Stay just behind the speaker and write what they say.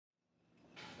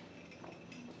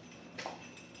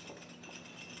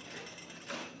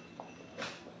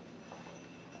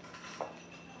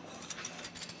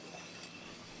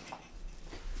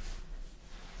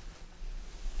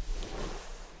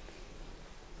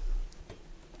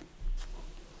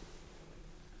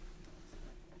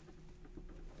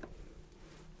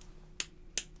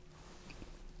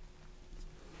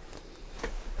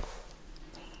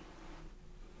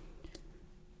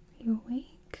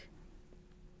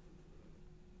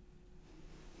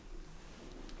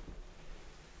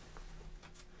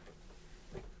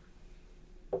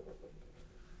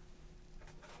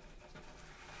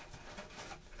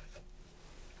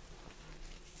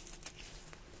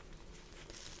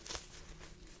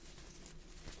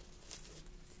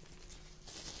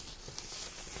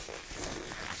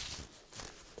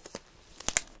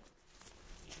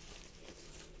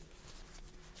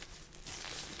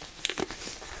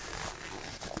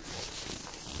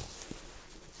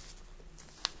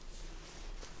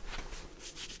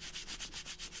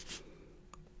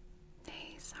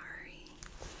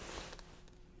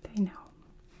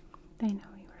I know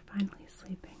you were finally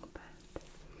sleeping, but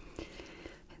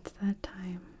it's that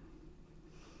time.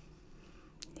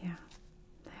 Yeah,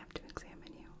 I have to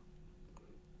examine you.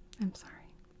 I'm sorry.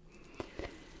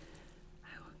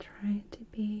 I will try to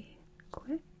be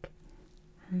quick,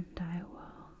 and I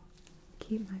will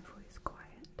keep my voice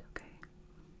quiet, okay?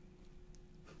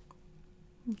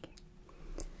 Okay.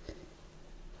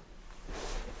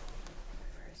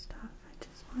 First off, I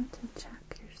just want to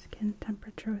check your skin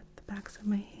temperature with the backs of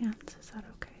my hands. Is that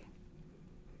okay?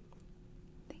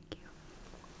 Thank you.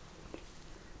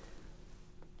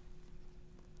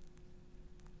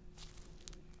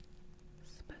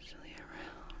 Especially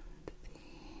around the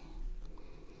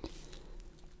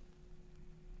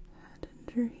head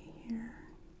injury here.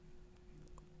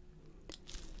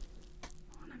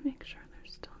 I want to make sure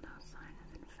there's still no sign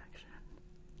of infection.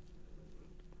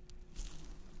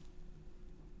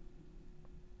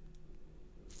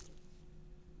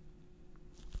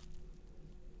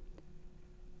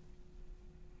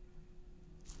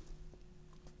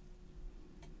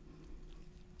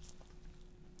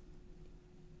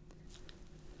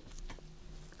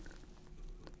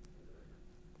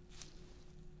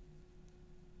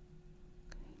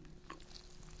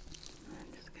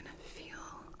 I'm just gonna feel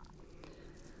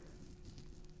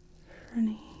for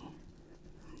any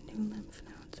new lymph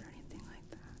nodes or anything like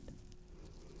that.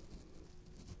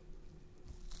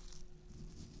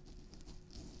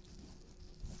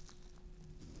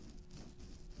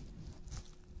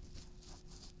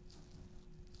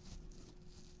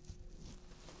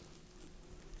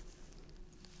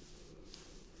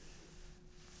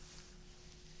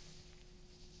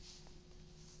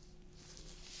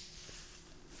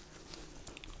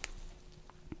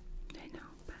 I know,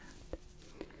 but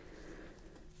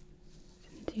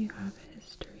since you have a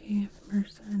history of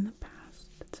MRSA in the past,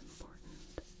 it's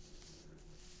important.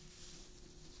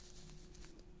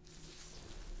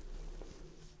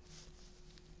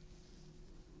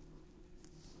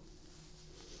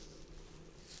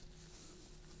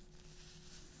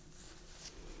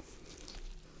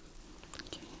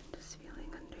 Okay, just feeling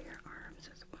under your arms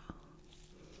as well.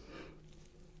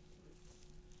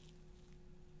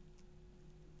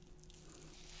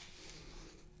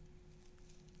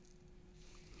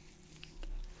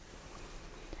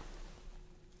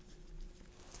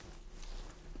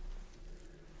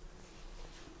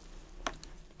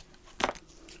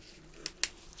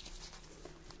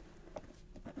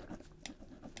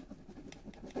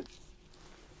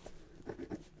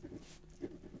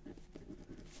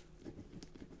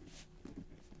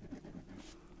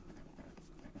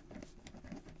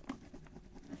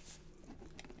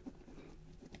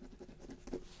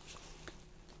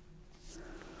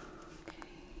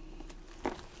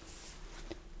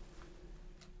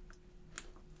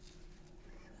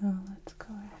 So let's go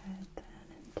ahead then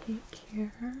and take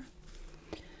care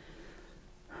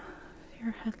of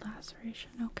your head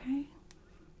laceration, okay?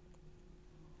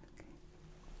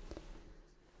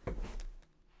 Okay.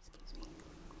 Excuse me.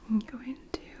 I'm going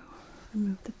to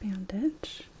remove the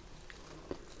bandage.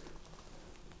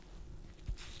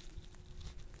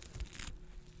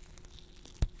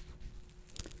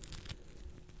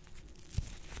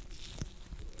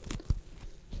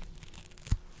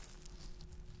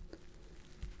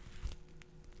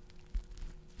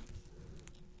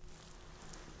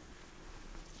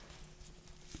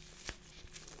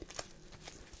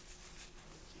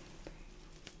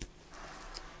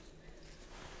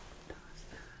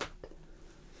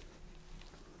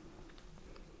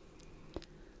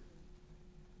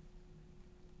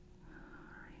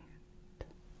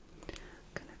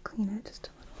 Clean it just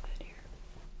a little bit here.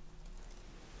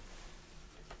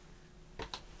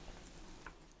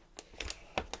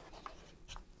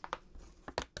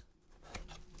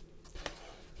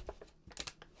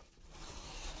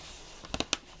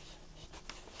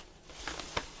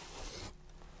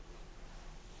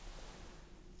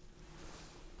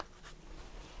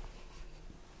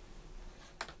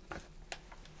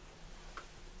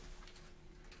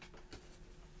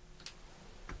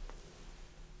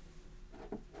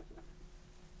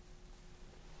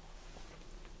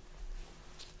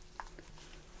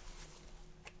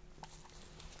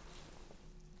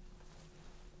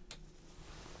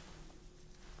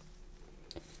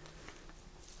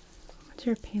 What's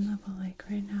your pain level like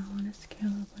right now on a scale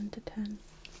of 1 to 10?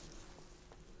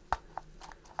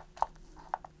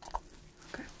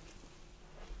 Okay.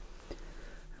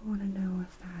 I want to know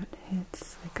if that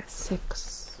hits like a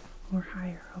 6 or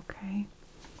higher, okay?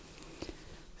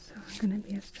 So I'm going to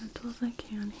be as gentle as I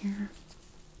can here.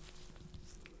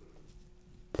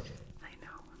 I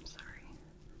know, I'm sorry.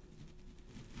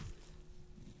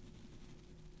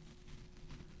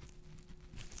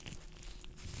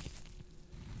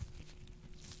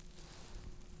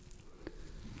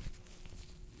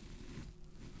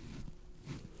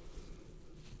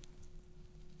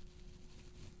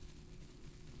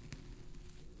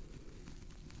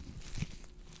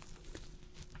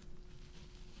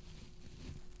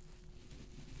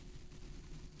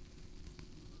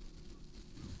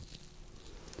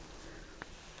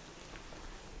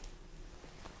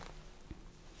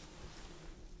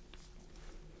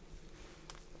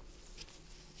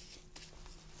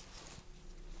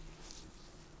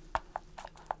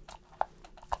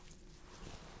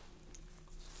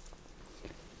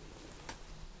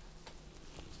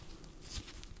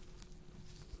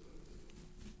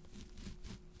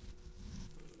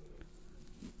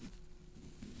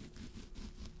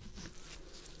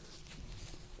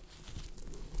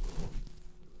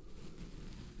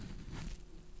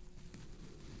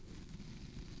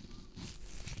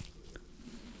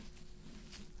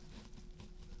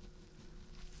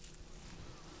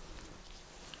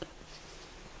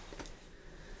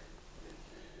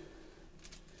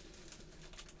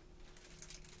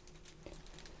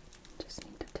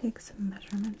 take some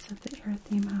measurements of the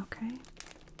erythema, okay?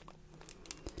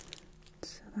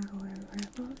 So that way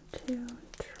we're able to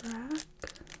track.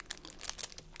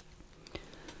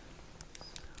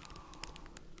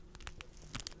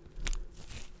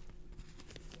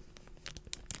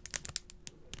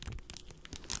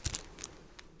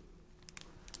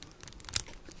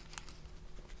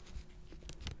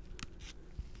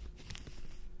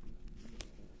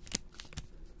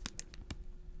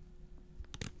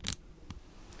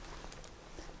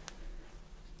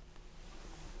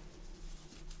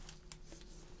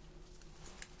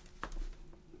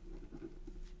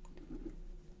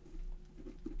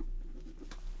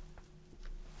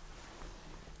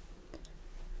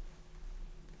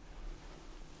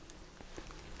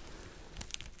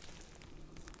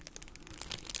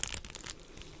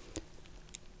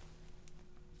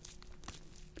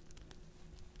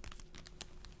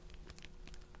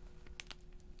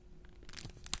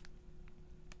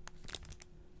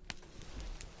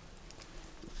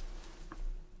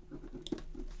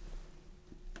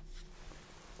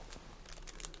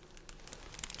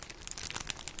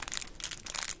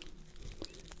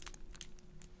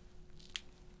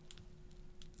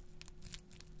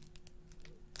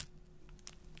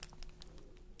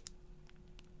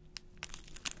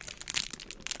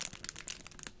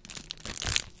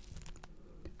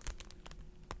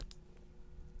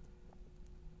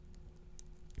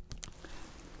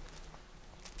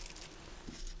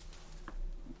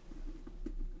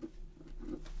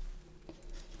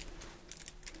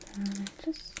 I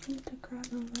just need to grab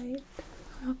a light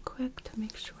real quick to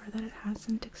make sure that it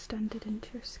hasn't extended into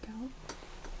your scalp.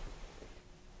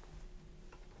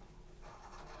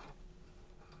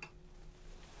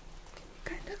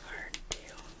 Kind of hard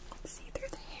to see through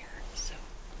the hair, so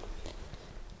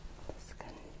I'm just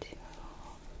going to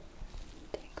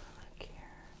take a look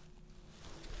here.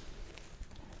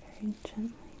 Very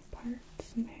gently part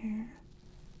some hair.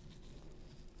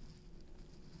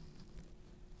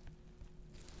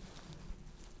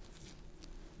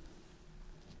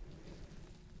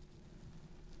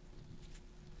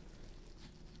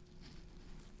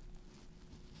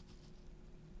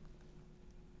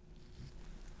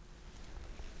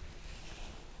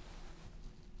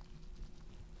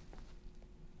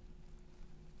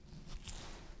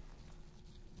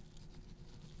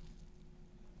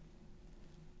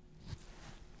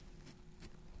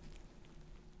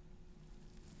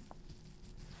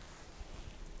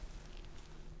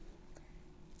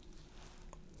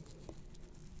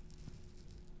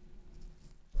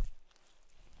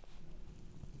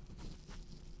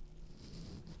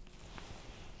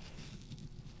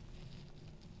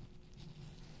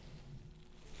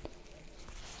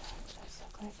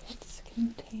 Like it's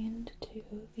contained to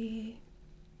the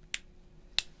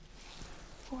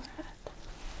forehead.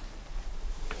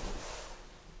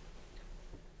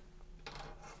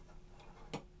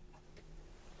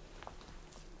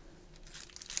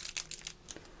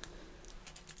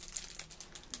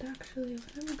 And actually,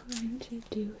 what I'm going to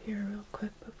do here real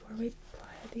quick before we apply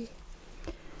the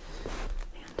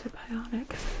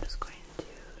antibiotic is I'm just going to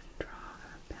draw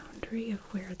a boundary of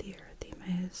where the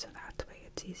erythema is so that way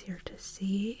it's easier to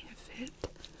see if it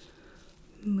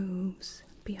moves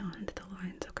beyond the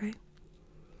lines, okay?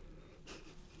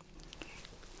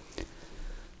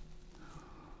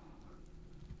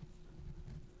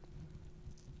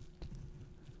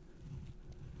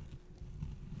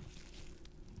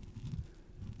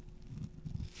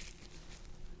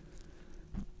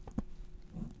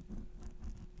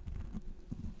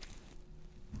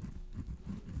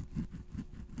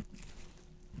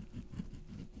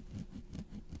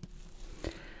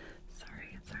 Sorry,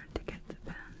 it's hard to get the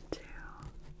pen to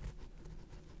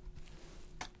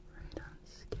right on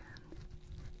skin.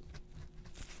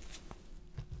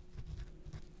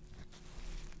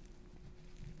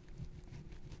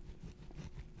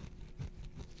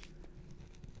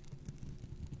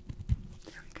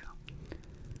 There we go.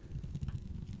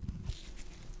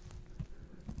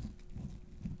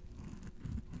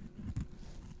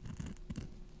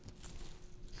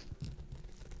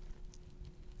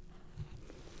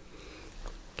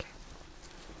 Okay,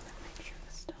 make sure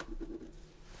this still.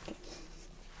 Okay.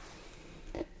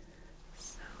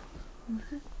 So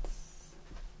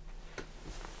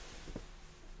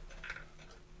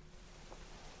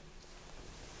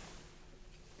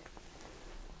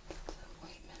let's get some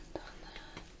ointment on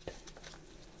that.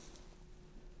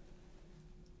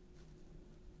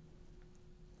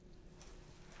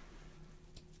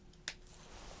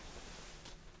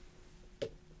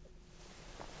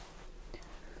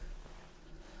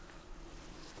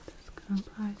 Just gonna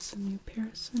apply some new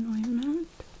Pearson ointment.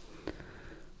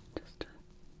 Just a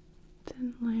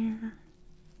layer.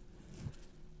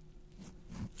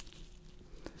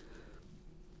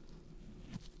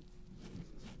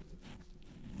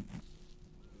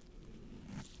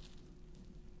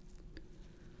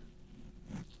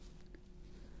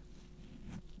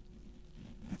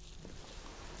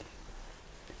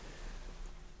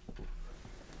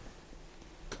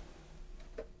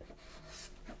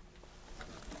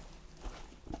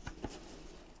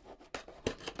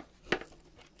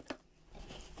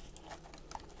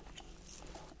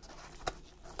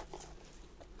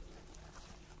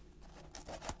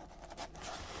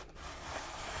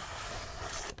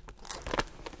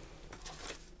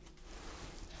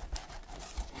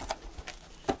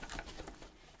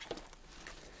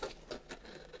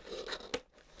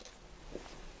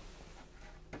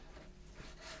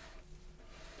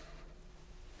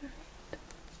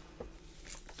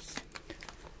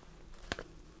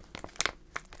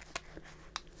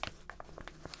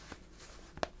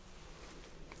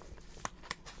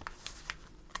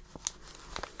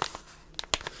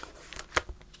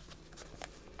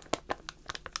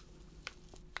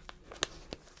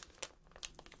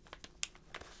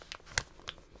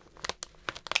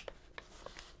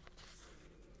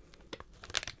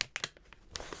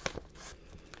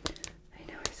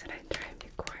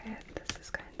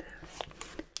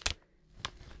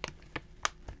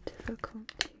 Difficult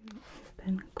to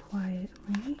open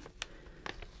quietly.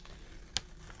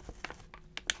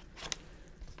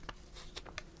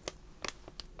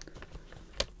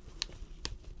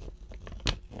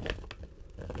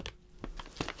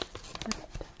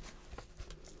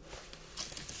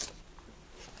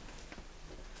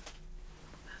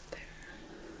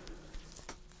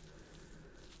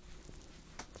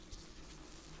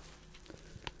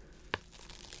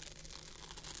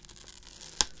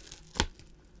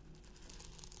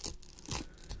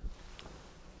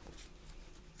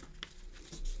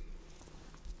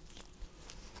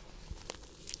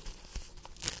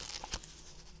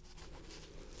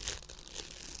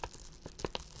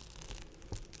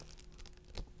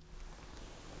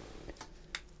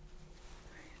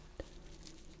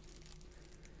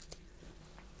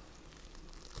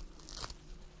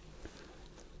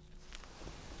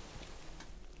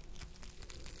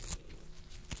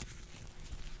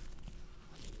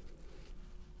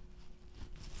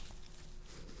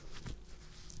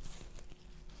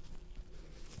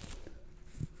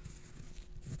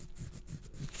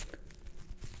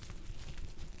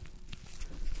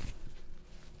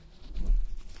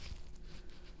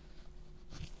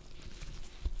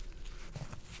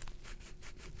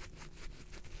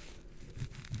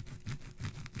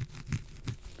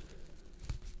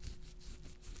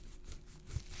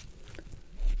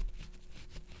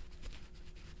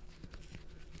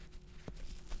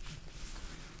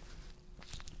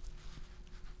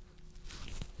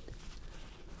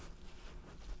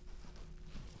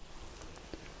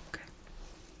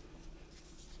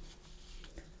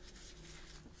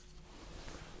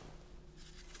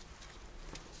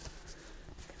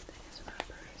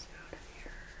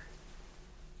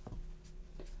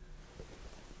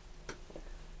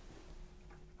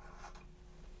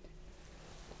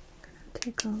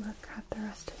 Take a look at the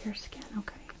rest of your skin,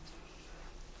 okay?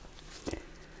 So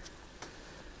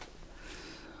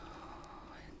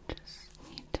I just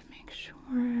need to make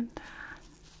sure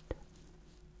that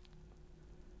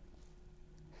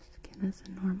skin is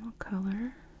a normal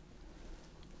color.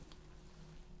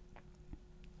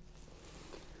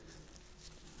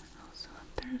 And also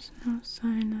if there's no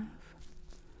sign of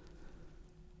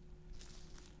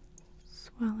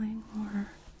swelling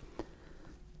or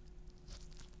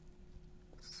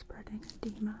spreading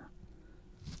edema.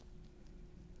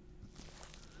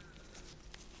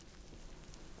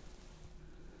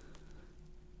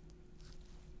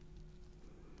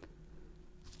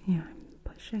 Yeah, I'm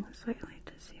pushing slightly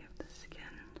to see if the skin,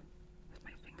 if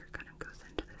my finger kind of goes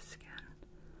into the skin.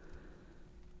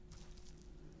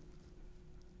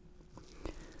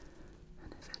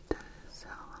 And if it does,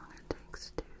 how long it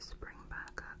takes to spring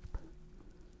back up.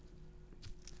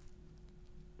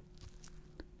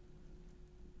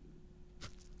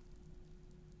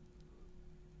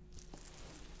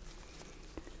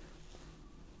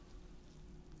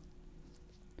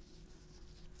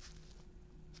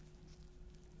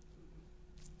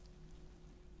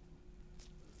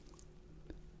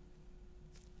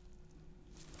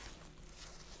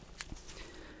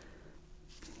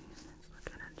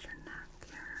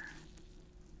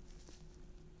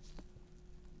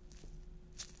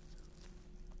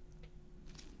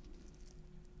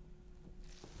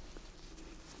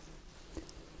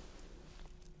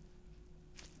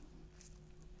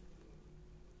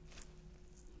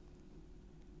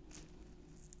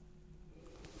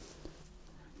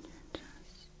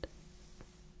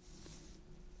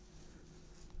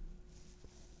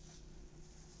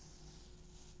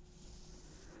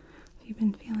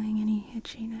 been feeling any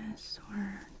itchiness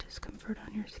or discomfort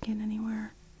on your skin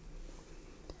anywhere?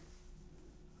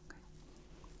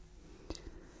 Okay.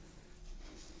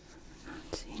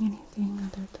 Not seeing anything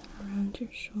other than around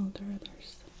your shoulder.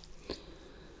 There's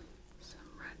some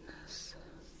redness,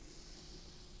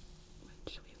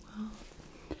 which we will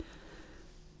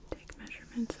take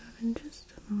measurements of in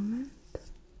just a moment.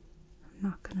 I'm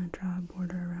not going to draw a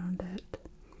border around it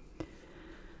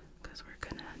because we're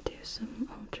going to do some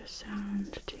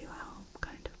ultrasound to help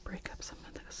kind of break up some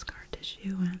of the scar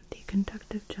tissue, and the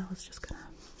conductive gel is just going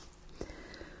to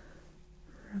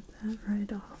rub that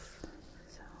right off.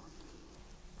 So,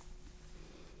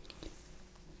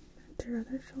 your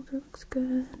other shoulder looks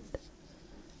good.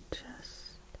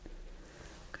 Chest.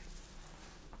 Okay.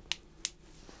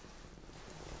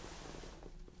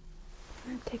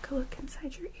 And take a look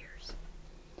inside your ears.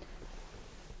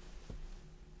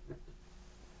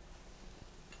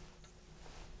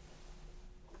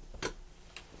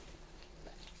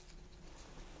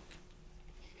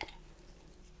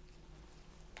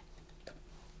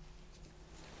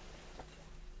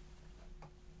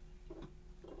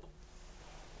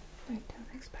 I don't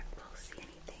expect we'll see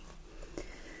anything, but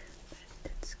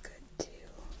it's good to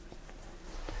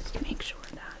just make sure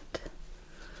that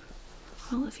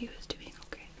all of you is doing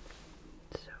okay.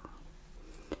 So,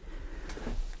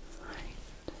 alright.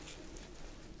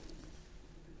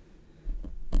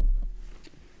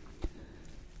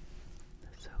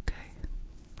 That's okay.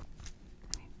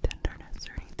 Any tenderness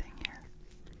or anything here?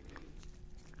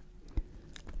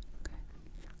 Okay.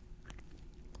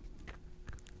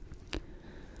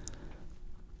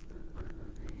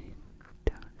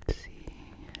 Don't see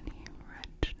any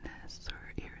redness or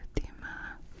erythema.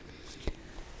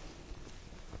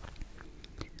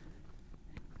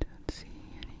 Don't see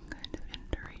any kind of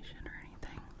induration or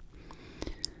anything.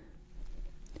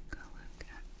 Take a look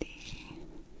at the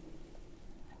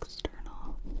external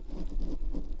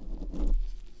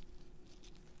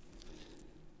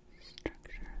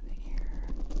structure of the ear.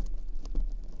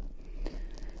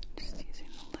 Just using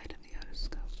the light of the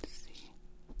otoscope to see.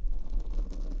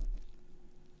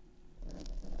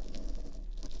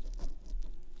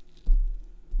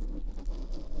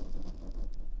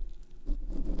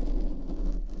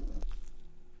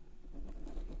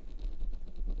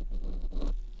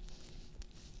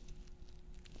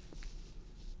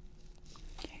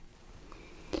 Okay.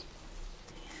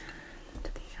 And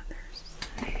the other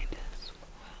side as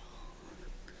well.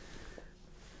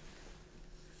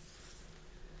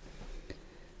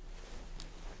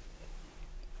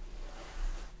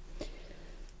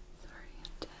 Sorry, I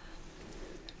had to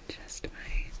adjust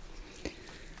my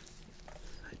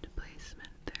foot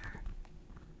placement there.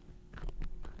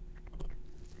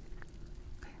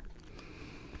 Okay.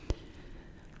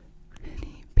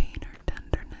 Any pain or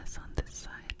tenderness on this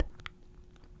side?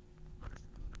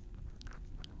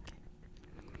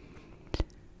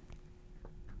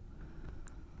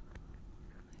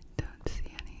 I don't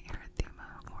see any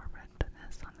erythema or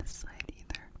redness on this side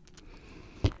either.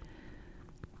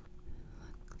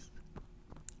 Looks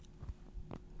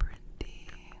pretty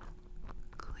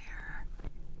clear.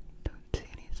 Don't see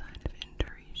any sign of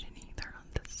induration either on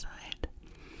this side.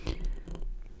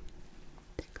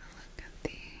 Take a look at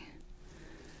the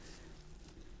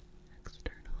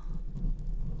external.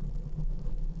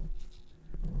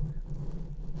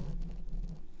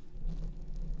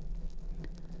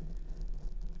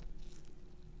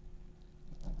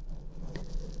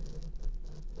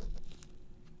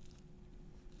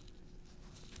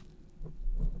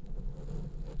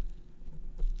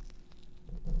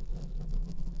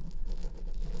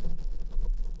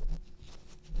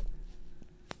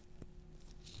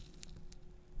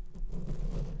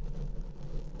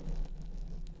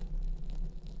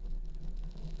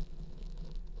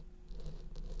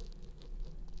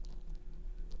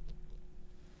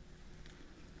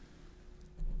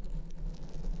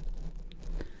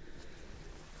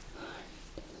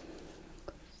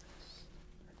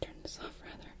 Turn this off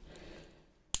rather.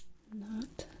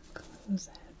 Not close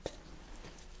it.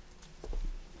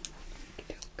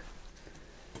 Okey-doke.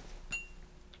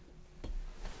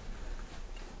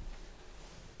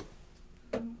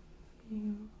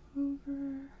 You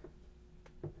over.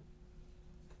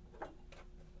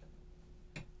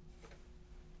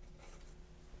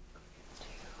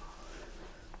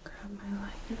 Grab my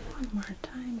light one more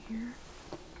time here.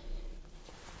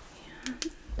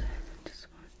 And just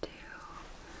want to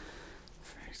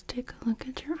first take a look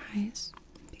at your eyes.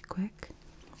 Be quick.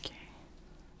 Okay.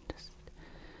 Just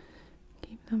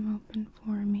keep them open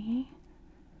for me.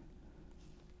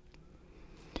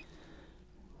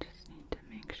 Just need to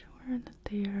make sure that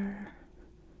they are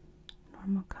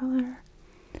color.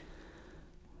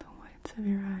 The whites of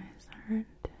your eyes aren't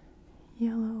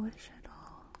yellowish at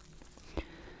all.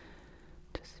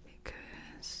 Just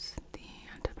because the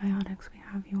antibiotics we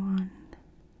have you on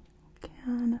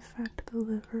can affect the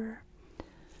liver.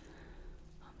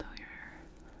 Although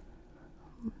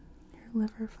your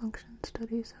liver function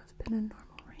studies have been in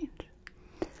normal range.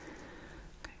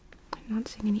 Okay, I'm not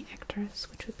seeing any ectras,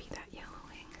 which would be that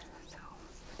yellowing, so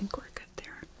I think we're good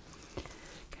there.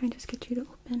 Can I just get you to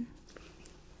open?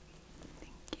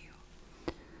 Thank you.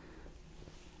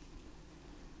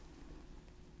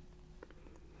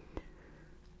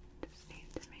 Just need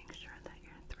to make sure that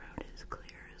your throat is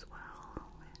clear as well,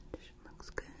 which looks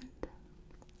good.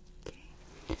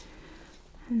 Okay.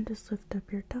 And just lift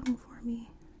up your tongue for me.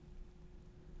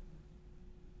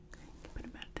 Okay, put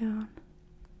it back down.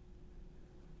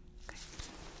 Okay,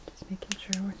 just making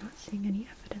sure we're not seeing any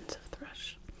evidence of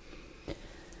thrush.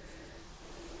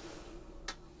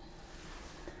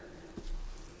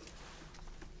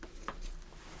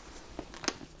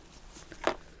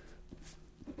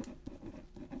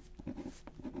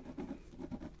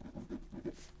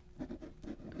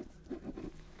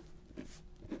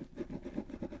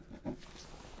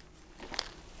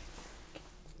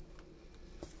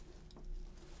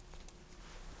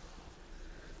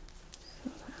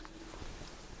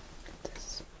 Get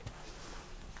this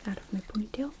out of my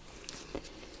ponytail,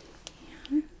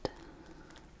 and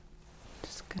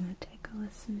just gonna take a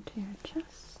listen to your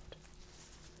chest.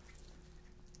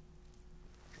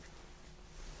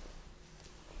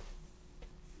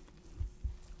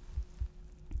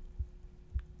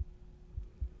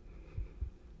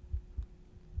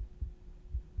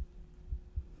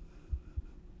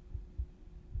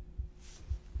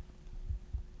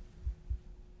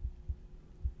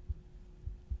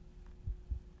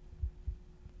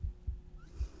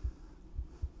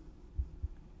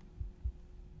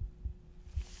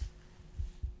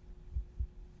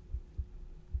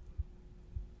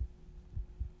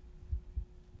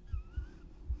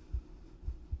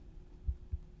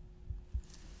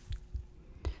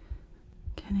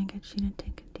 Can I get you to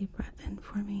take a deep breath in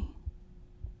for me?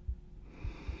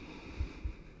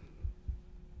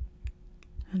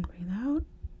 And breathe out.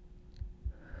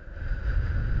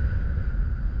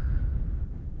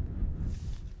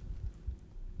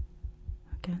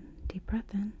 Again, deep breath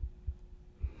in.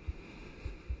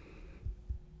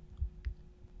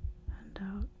 And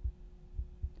out.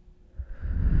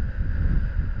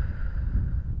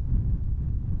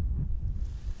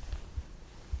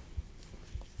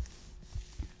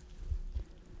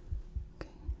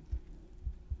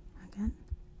 Again.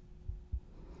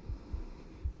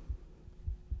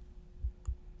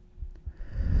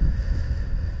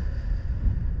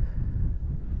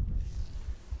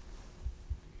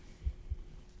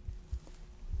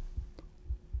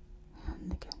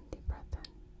 And again, deep breath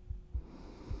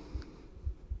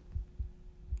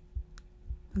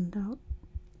in. And out.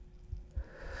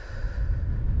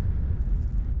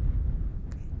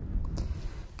 Okay.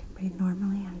 You can breathe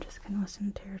normally. I'm just going to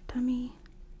listen to your tummy.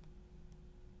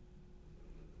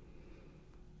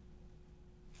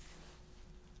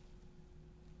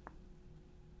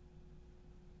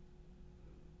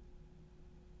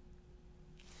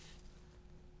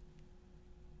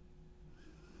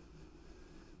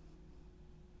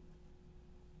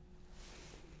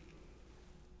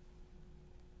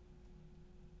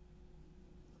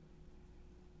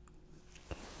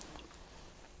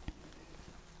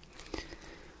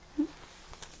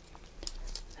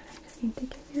 Need to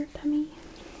give your tummy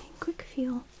a quick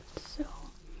feel. So,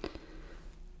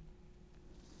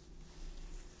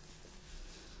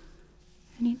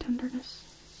 any tenderness?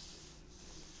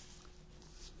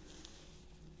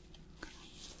 Okay.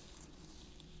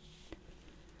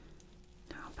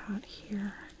 How about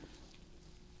here?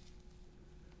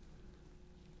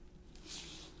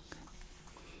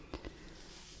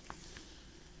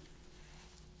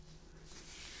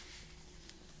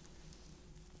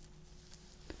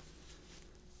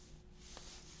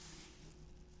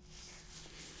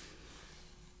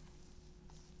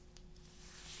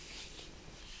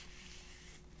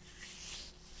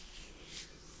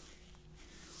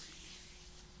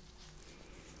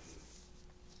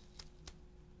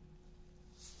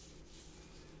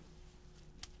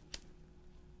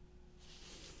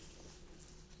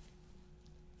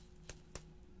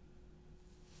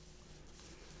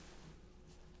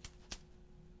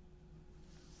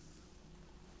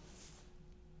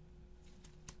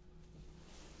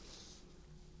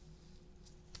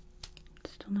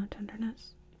 Still no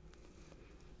tenderness.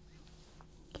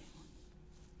 Okay.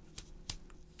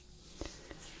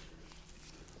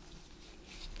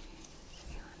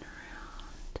 Feeling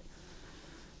around.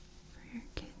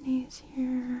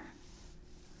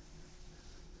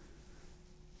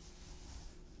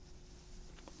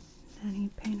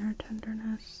 pain or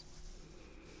tenderness?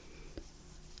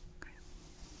 Okay.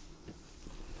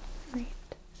 Great.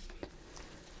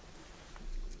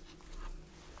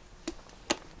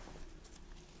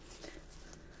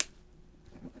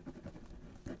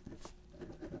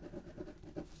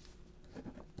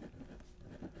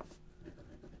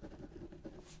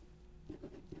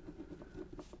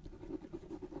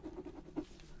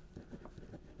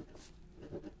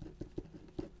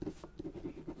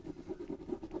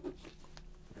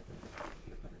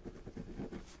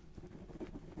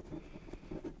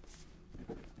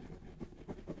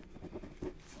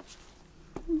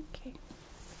 Okay.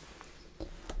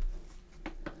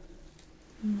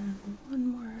 And then one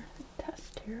more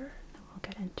test here, and we'll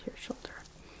get into your shoulder.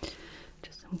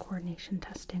 Just some coordination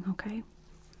testing, okay?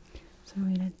 So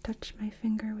I'm going to touch my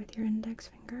finger with your index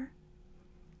finger.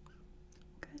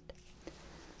 Good.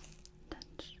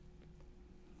 Touch.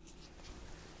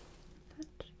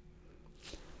 Touch.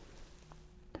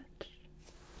 Touch.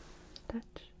 Touch.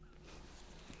 Touch.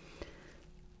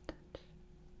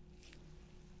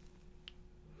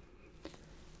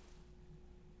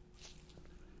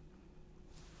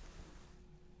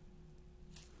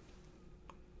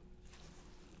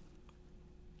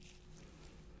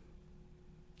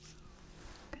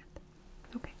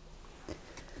 Okay.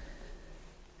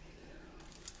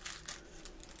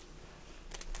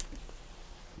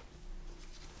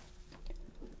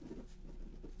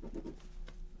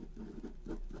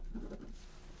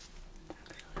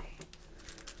 Actually,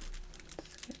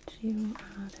 let's get you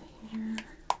out of here.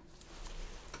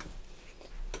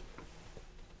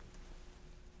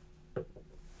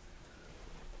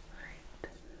 Alright.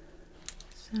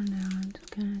 So now I'm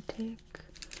just gonna take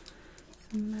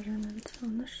some measurements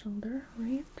on the shoulder,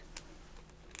 right?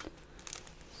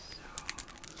 So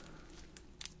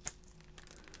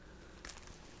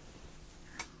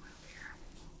move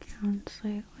your gown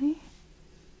slightly.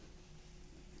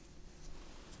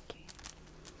 Okay.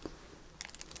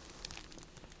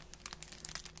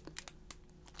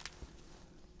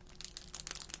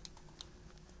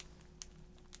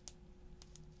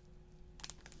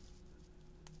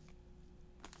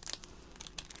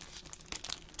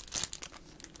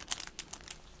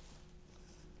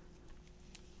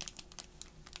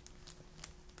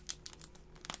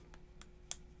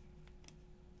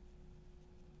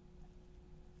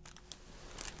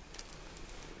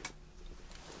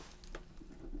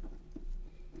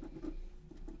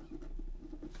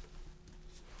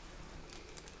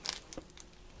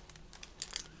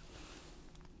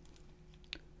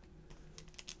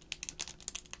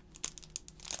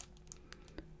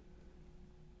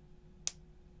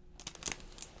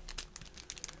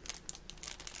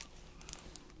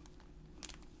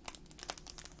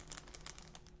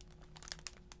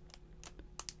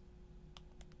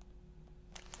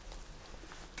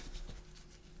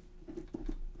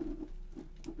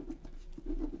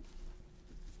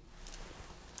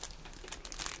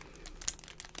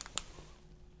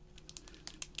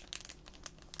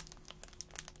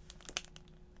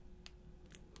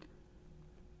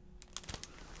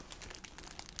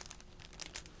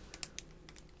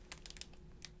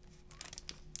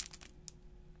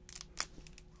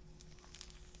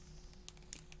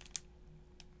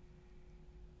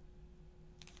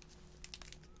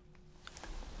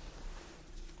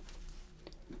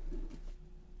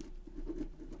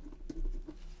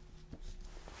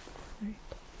 Alright.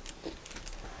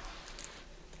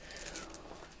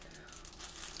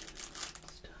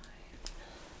 It's time.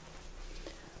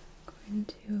 I'm going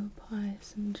to apply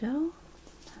some gel.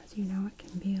 As you know, it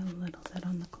can be a little bit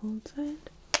on the cold side.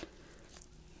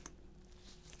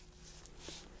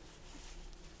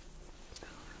 So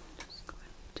I'm just going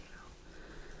to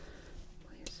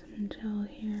place some gel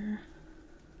here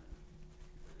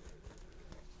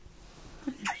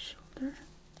on your shoulder.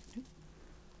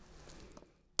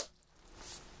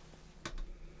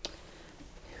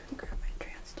 Grab my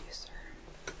transducer.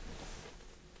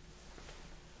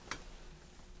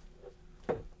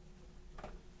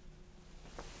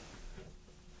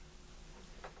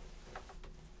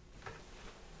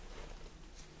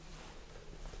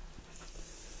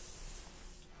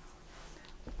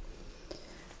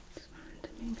 Just wanted to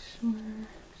make sure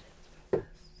it's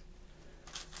focused.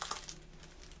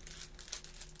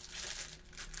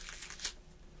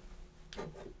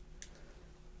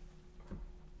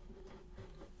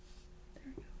 There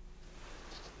we go.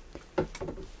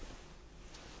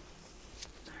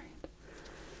 Alright.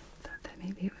 Thought that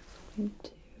maybe it was going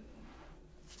to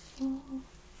fall.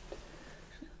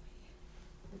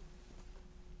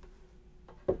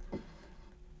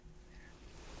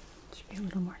 Should be a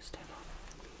little more stable.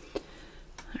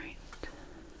 Alright. So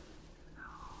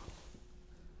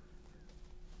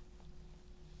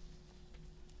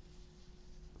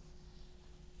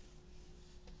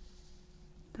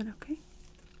that okay?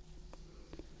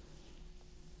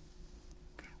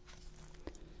 Okay.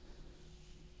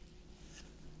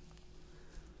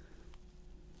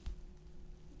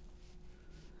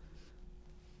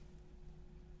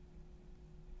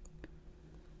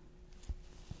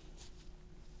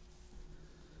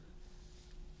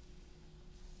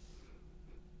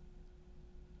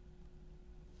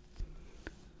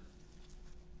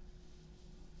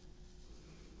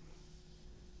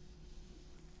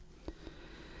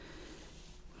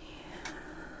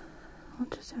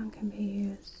 Ultrasound can be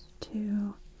used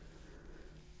to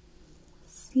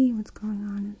see what's going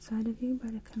on inside of you,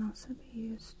 but it can also be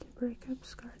used to break up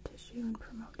scar tissue and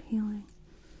promote healing.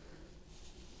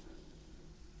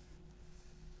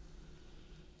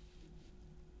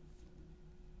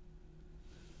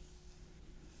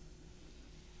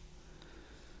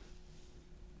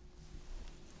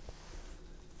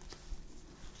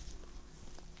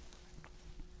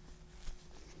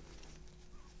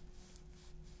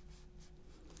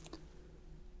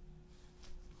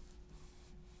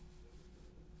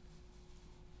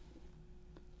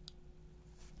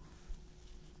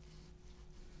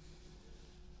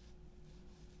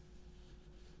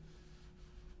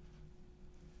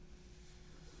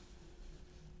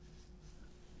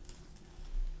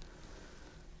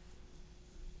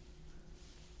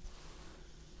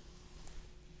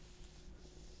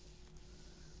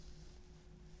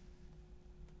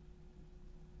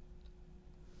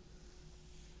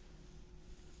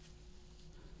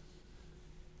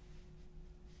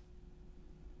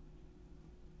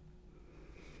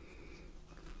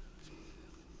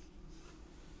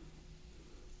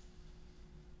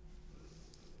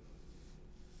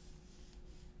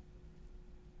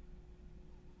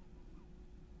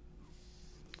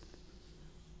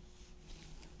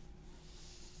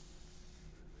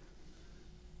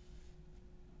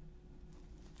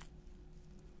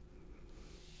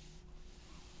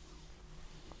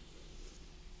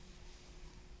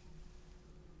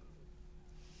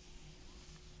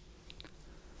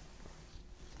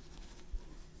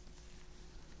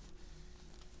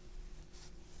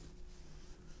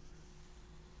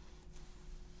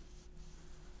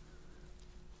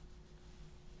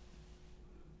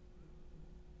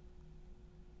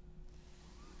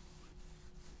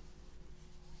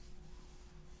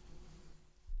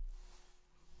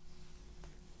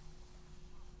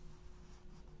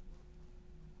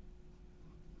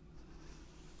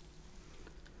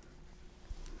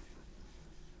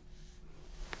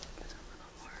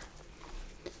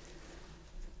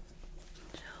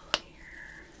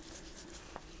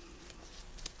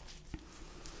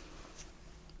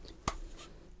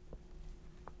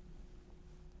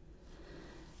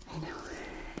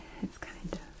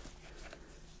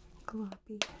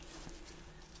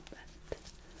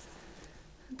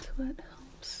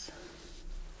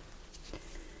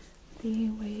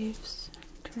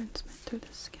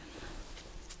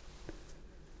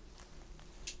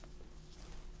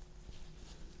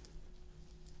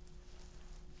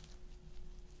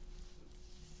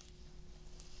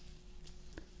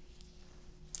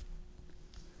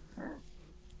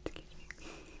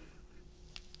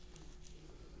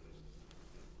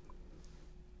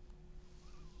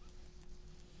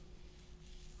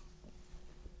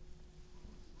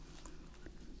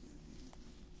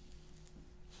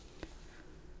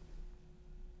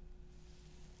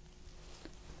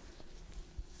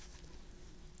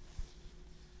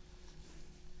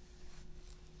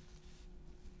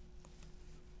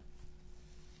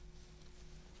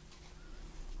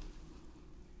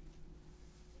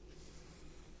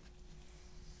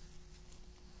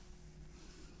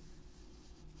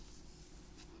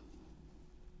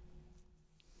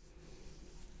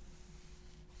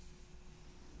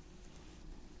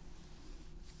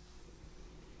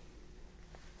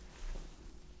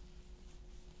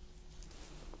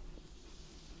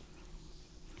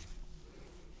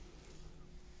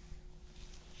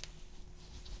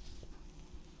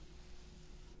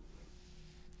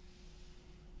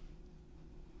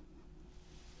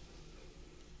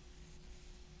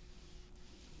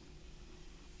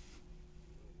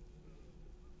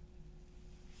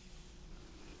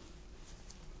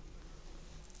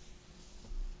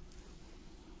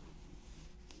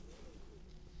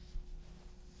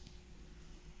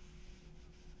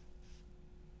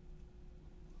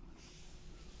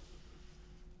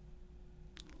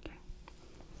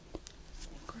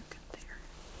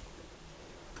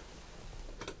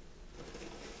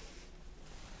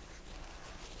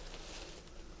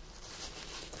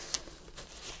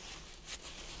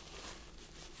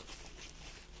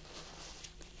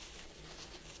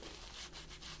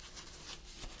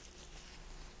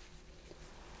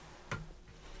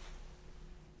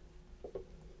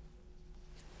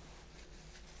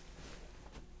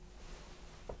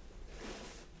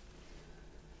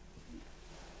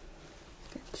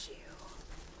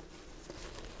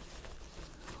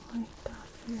 wipe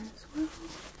off here as well.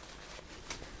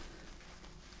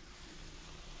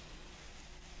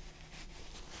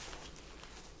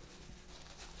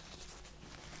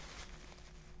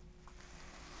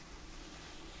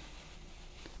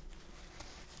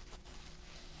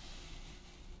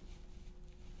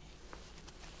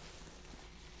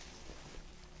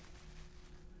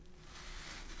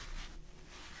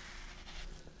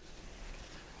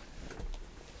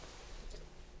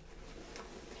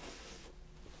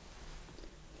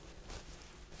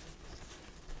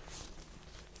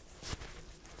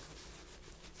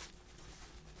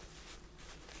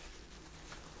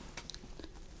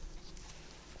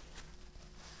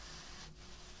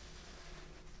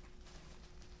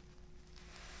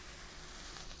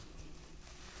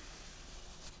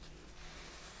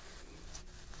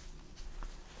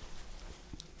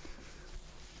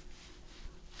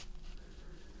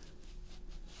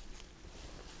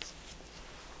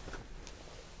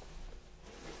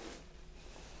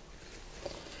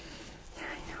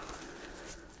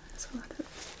 A lot of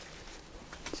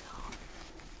gel.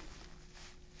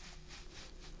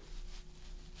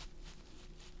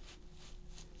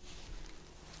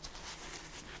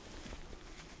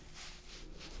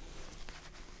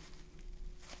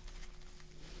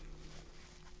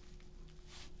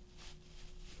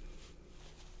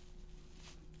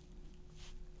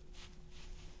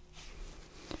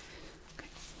 Okay.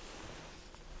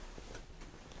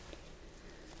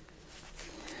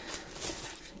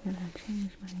 I'm actually gonna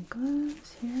change my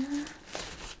gloves here.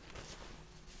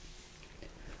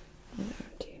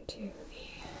 Due to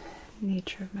the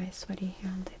nature of my sweaty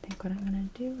hands, I think what I'm gonna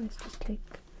do is just take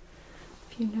a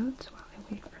few notes while I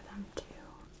wait for them to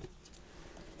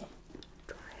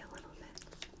dry a little bit.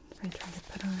 If I try to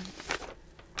put on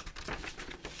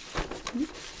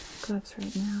gloves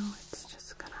right now, it's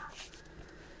just gonna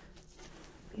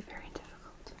be very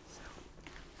difficult. So.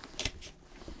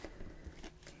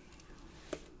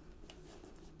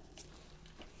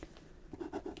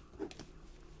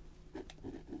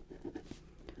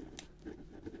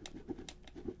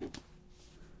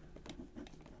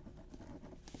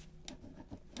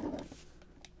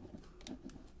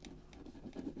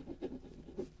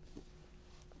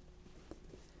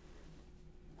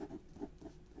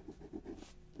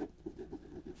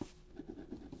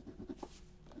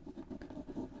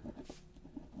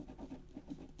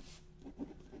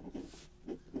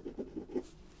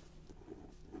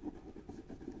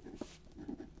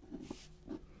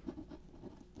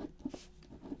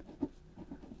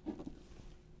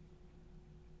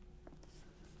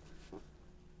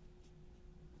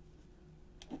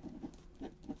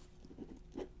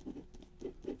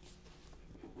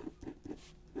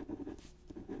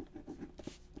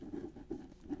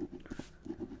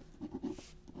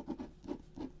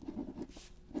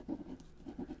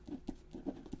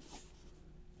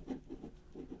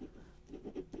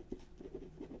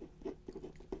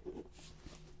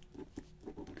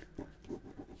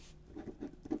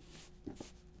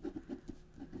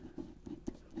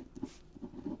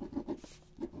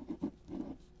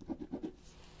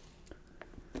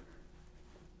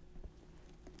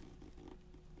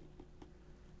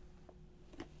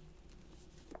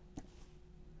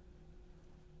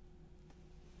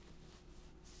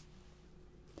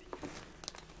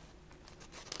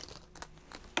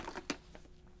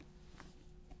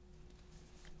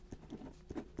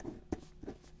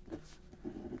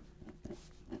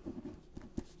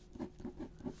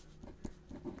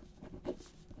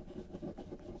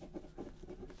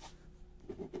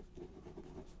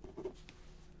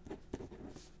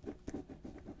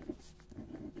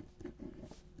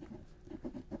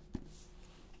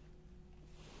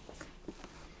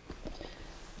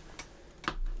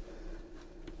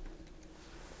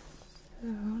 So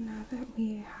now that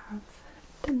we have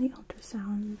done the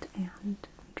ultrasound and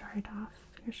dried off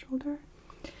your shoulder,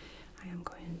 I am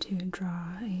going to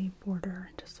draw a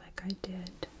border just like I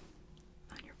did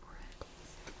on your forehead.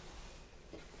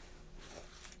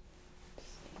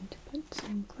 Just need to put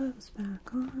some gloves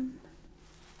back on.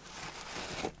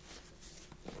 I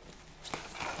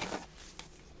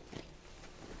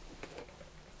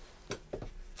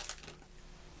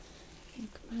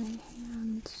think my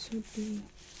hands should be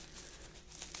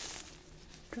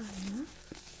dry enough.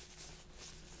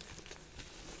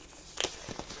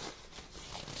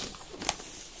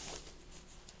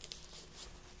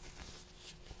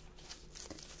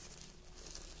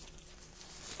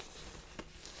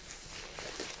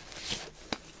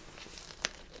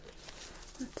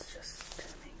 Let's just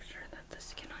make sure that the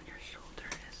skin on your shoulder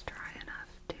is dry enough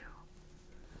too.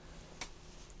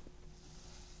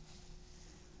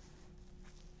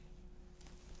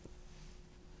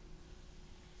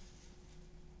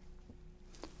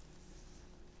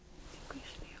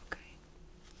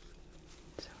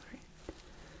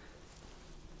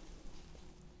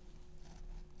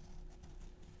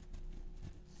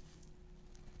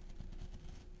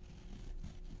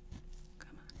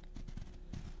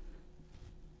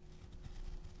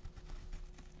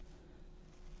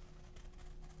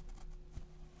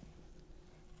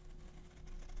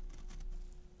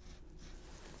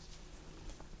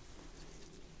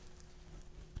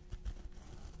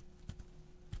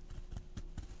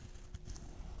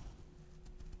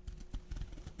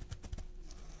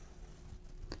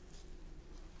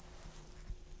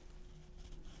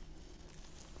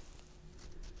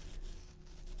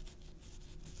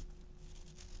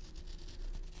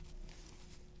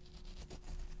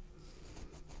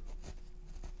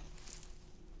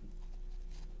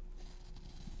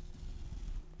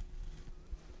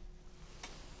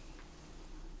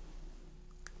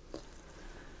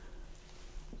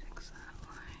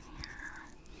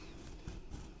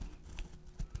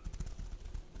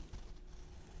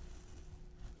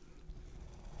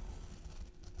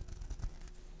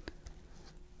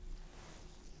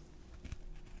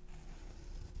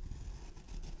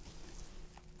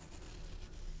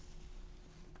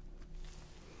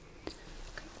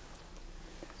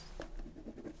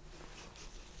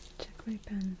 check my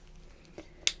pen.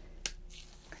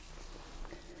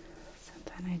 So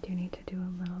then I do need to do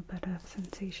a little bit of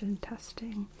sensation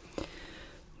testing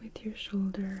with your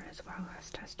shoulder as well as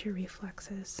test your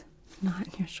reflexes. Not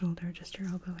in your shoulder, just your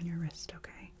elbow and your wrist,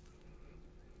 okay?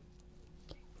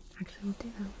 Actually, we'll do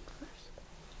that one first.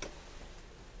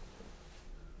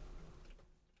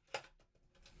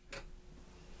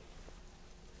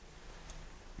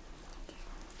 Okay.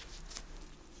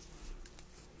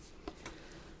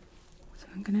 So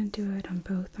I'm going to do it on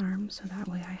both arms so that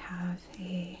way I have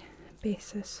a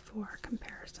basis for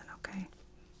comparison, okay?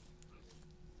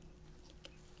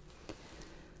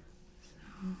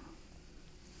 So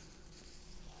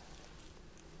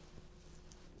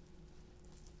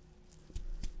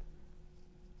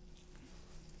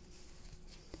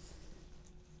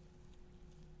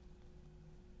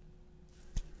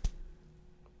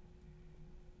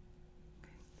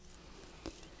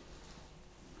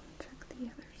check the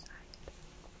other side.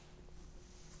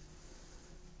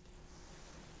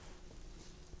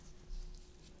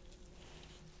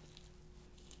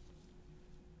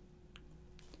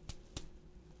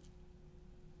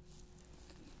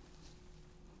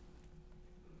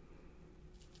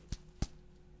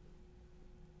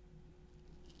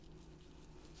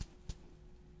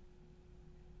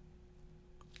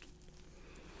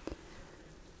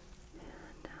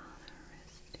 And now the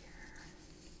wrist here.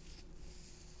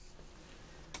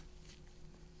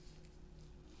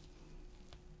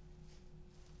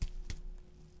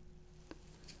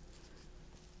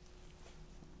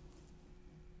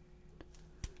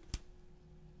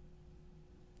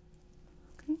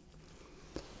 Okay.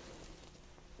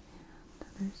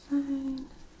 And other side.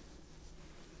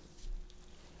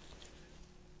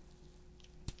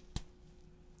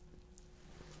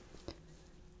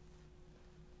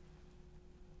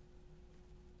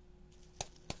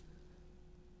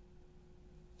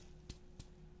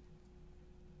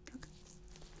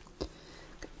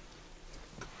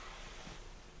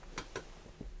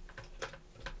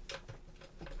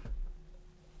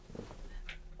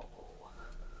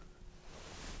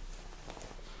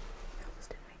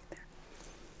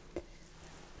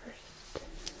 First,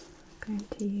 I'm going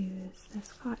to use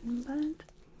this cotton bud,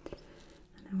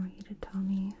 and I want you to tell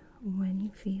me when you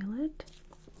feel it.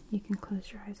 You can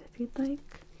close your eyes if you'd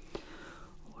like,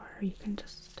 or you can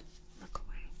just look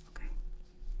away, okay?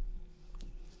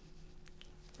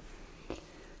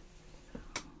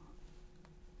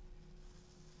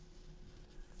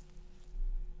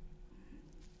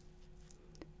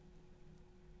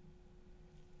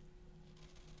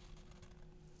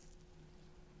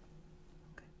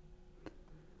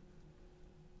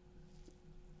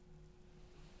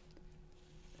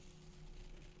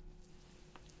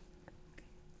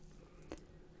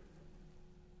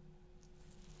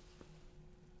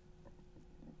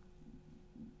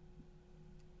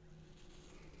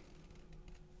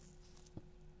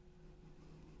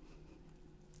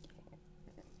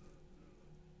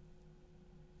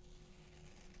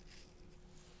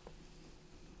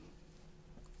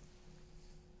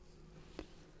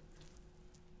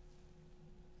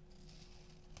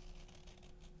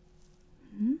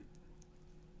 Mm-hmm.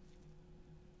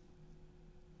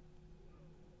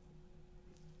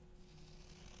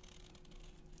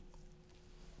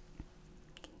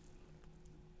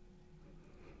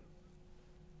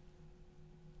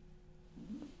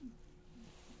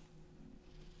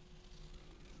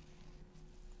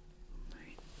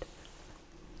 Alright.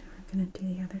 Now we're going to do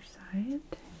the other side.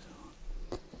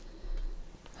 So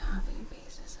have a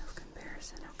basis of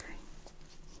comparison, okay?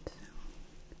 So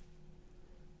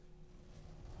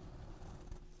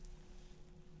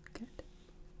good.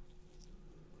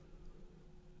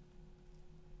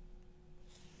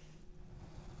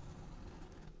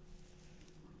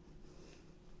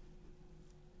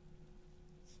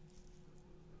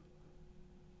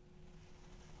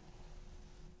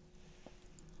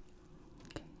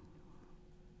 Okay.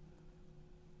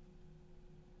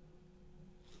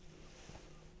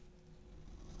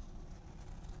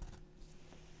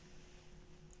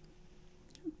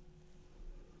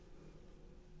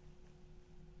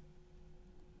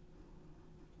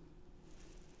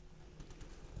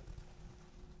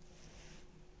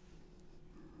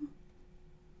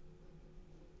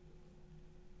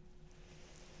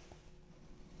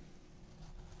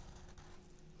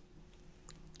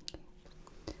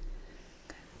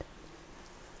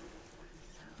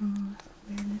 So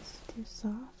awareness too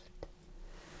soft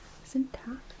is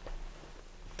intact.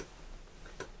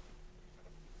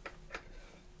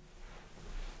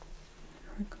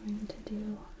 We're going to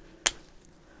do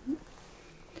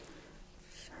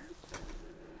sharp,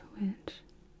 which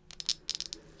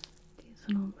these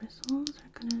little wrist muscles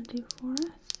are gonna do for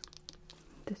us.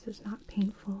 This is not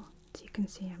painful. As you can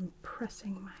see, I'm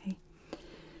pressing my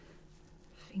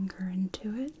finger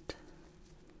into it,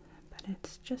 but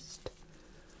it's just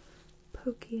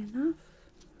pokey enough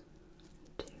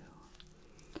to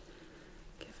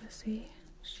give us a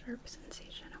sharp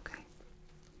sensation, okay?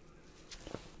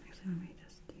 Actually, let me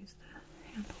just use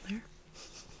the handle there.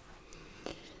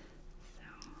 So,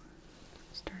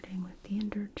 starting with the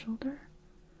injured shoulder.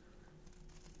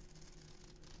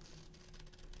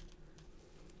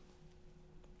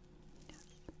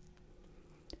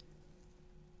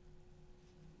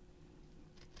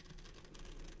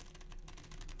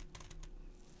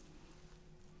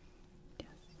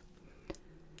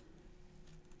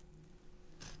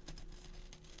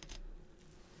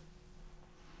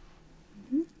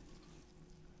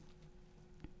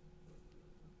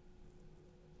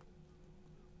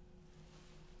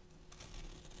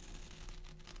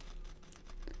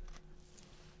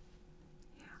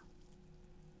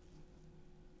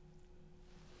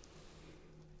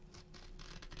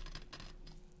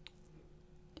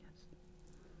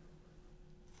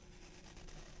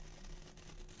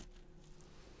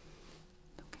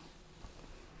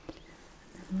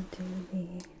 We'll do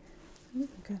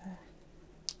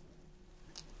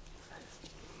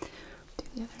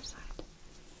the other side.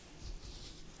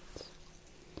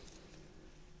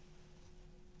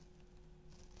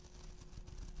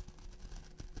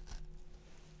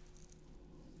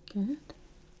 Good.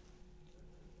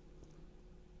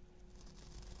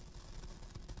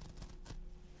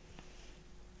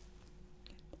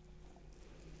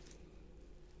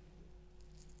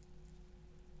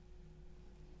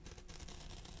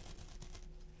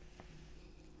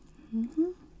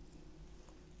 Mm-hmm.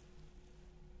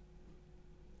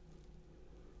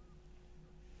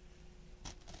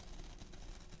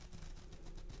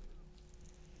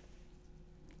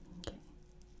 Okay.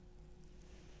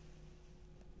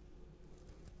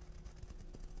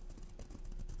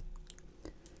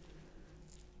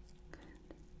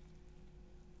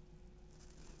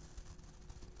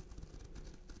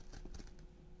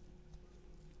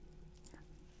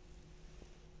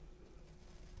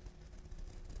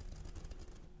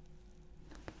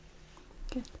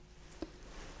 Good.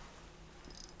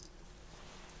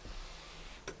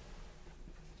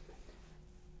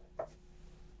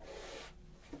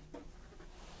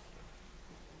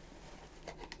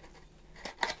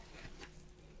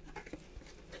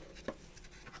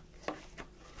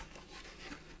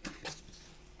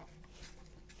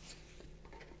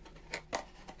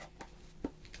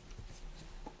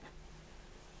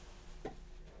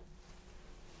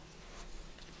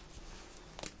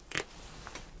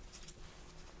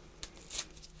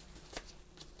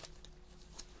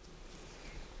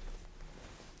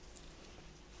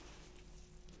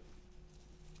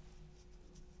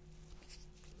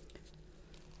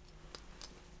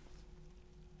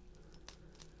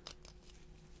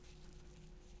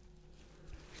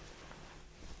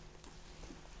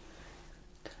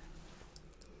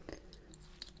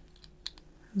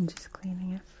 I'm just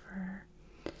cleaning it for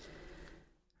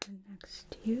our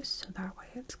next use, so that way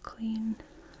it's clean.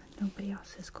 Nobody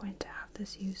else is going to have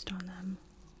this used on them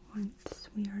once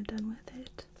we are done with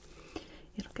it.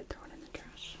 It'll get thrown in the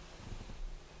trash.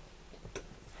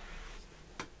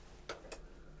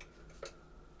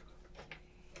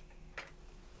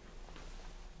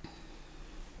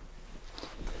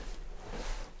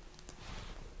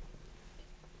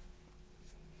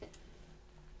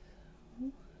 Now,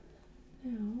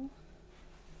 I'm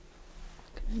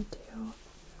going to do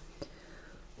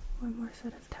one more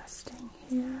set of testing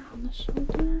here on the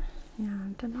shoulder,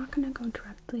 and I'm not going to go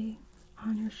directly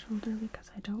on your shoulder because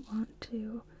I don't want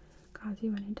to cause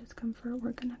you any discomfort.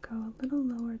 We're going to go a little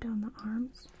lower down the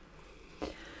arms. I'm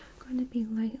going to be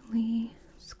lightly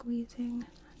squeezing,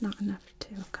 not enough to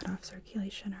cut off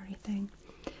circulation or anything,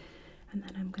 and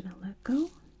then I'm going to let go,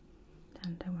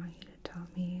 and I want you to tell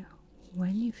me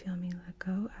when you feel me let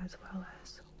go, as well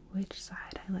as which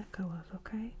side I let go of,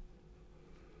 okay?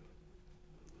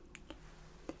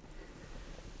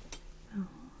 So,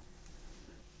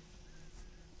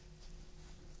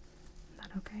 is that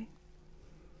okay?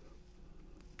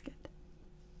 Good.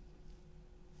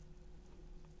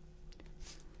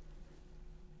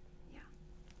 Yeah.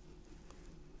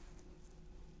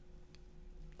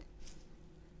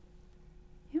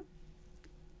 Yep.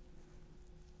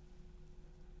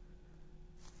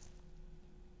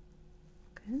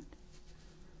 Good.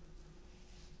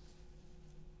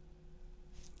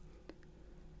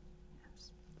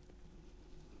 Yes.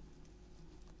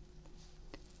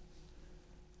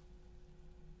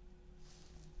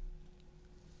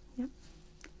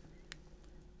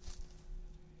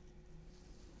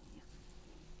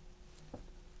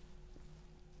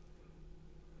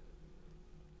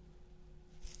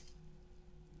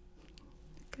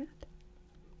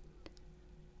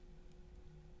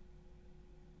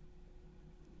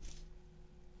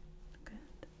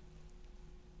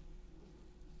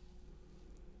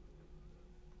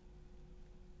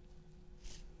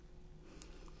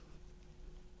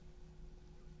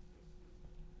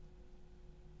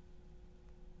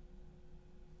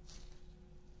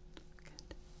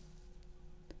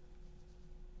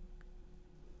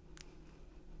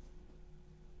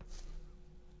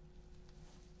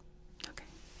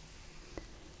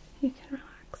 you can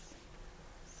relax.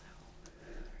 So,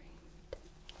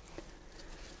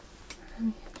 let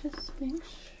me just make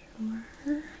sure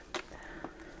that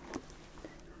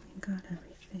we got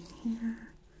everything here.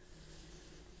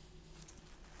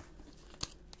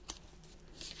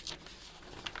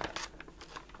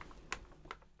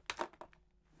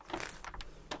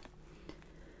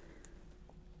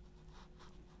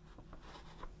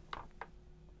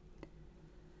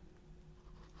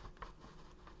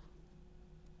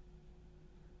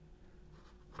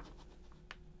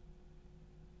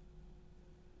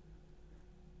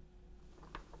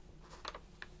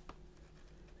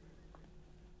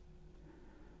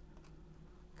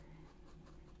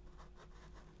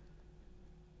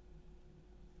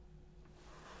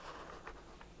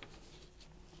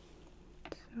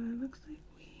 So it looks like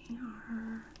we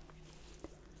are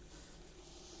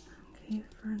okay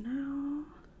for now.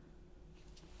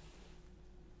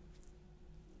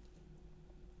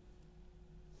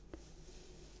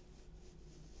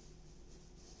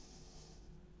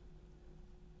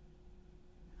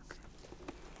 Okay.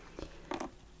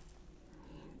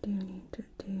 You do need to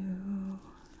do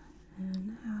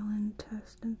an Allen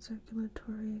test and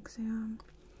circulatory exam.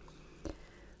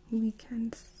 We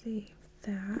can save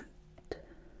that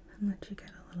and let you get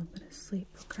a little bit of sleep,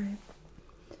 okay?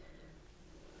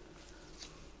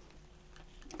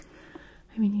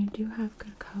 I mean, you do have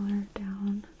good color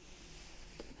down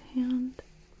to the hand,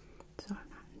 so I'm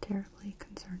not terribly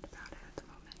concerned about it at the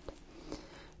moment.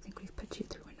 I think we've put you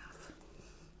through enough.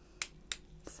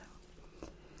 So,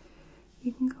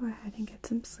 you can go ahead and get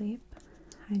some sleep.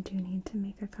 I do need to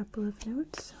make a couple of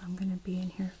notes, so I'm going to be in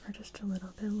here for just a little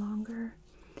bit longer,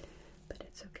 but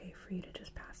it's okay for you to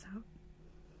just pass out.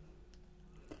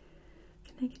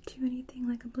 Can I get you anything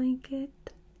like a blanket?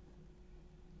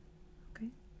 Okay.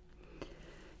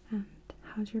 And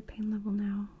how's your pain level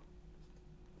now?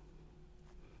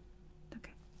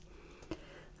 Okay.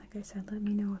 Like I said, let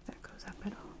me know if that goes up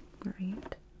at all.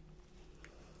 Alright.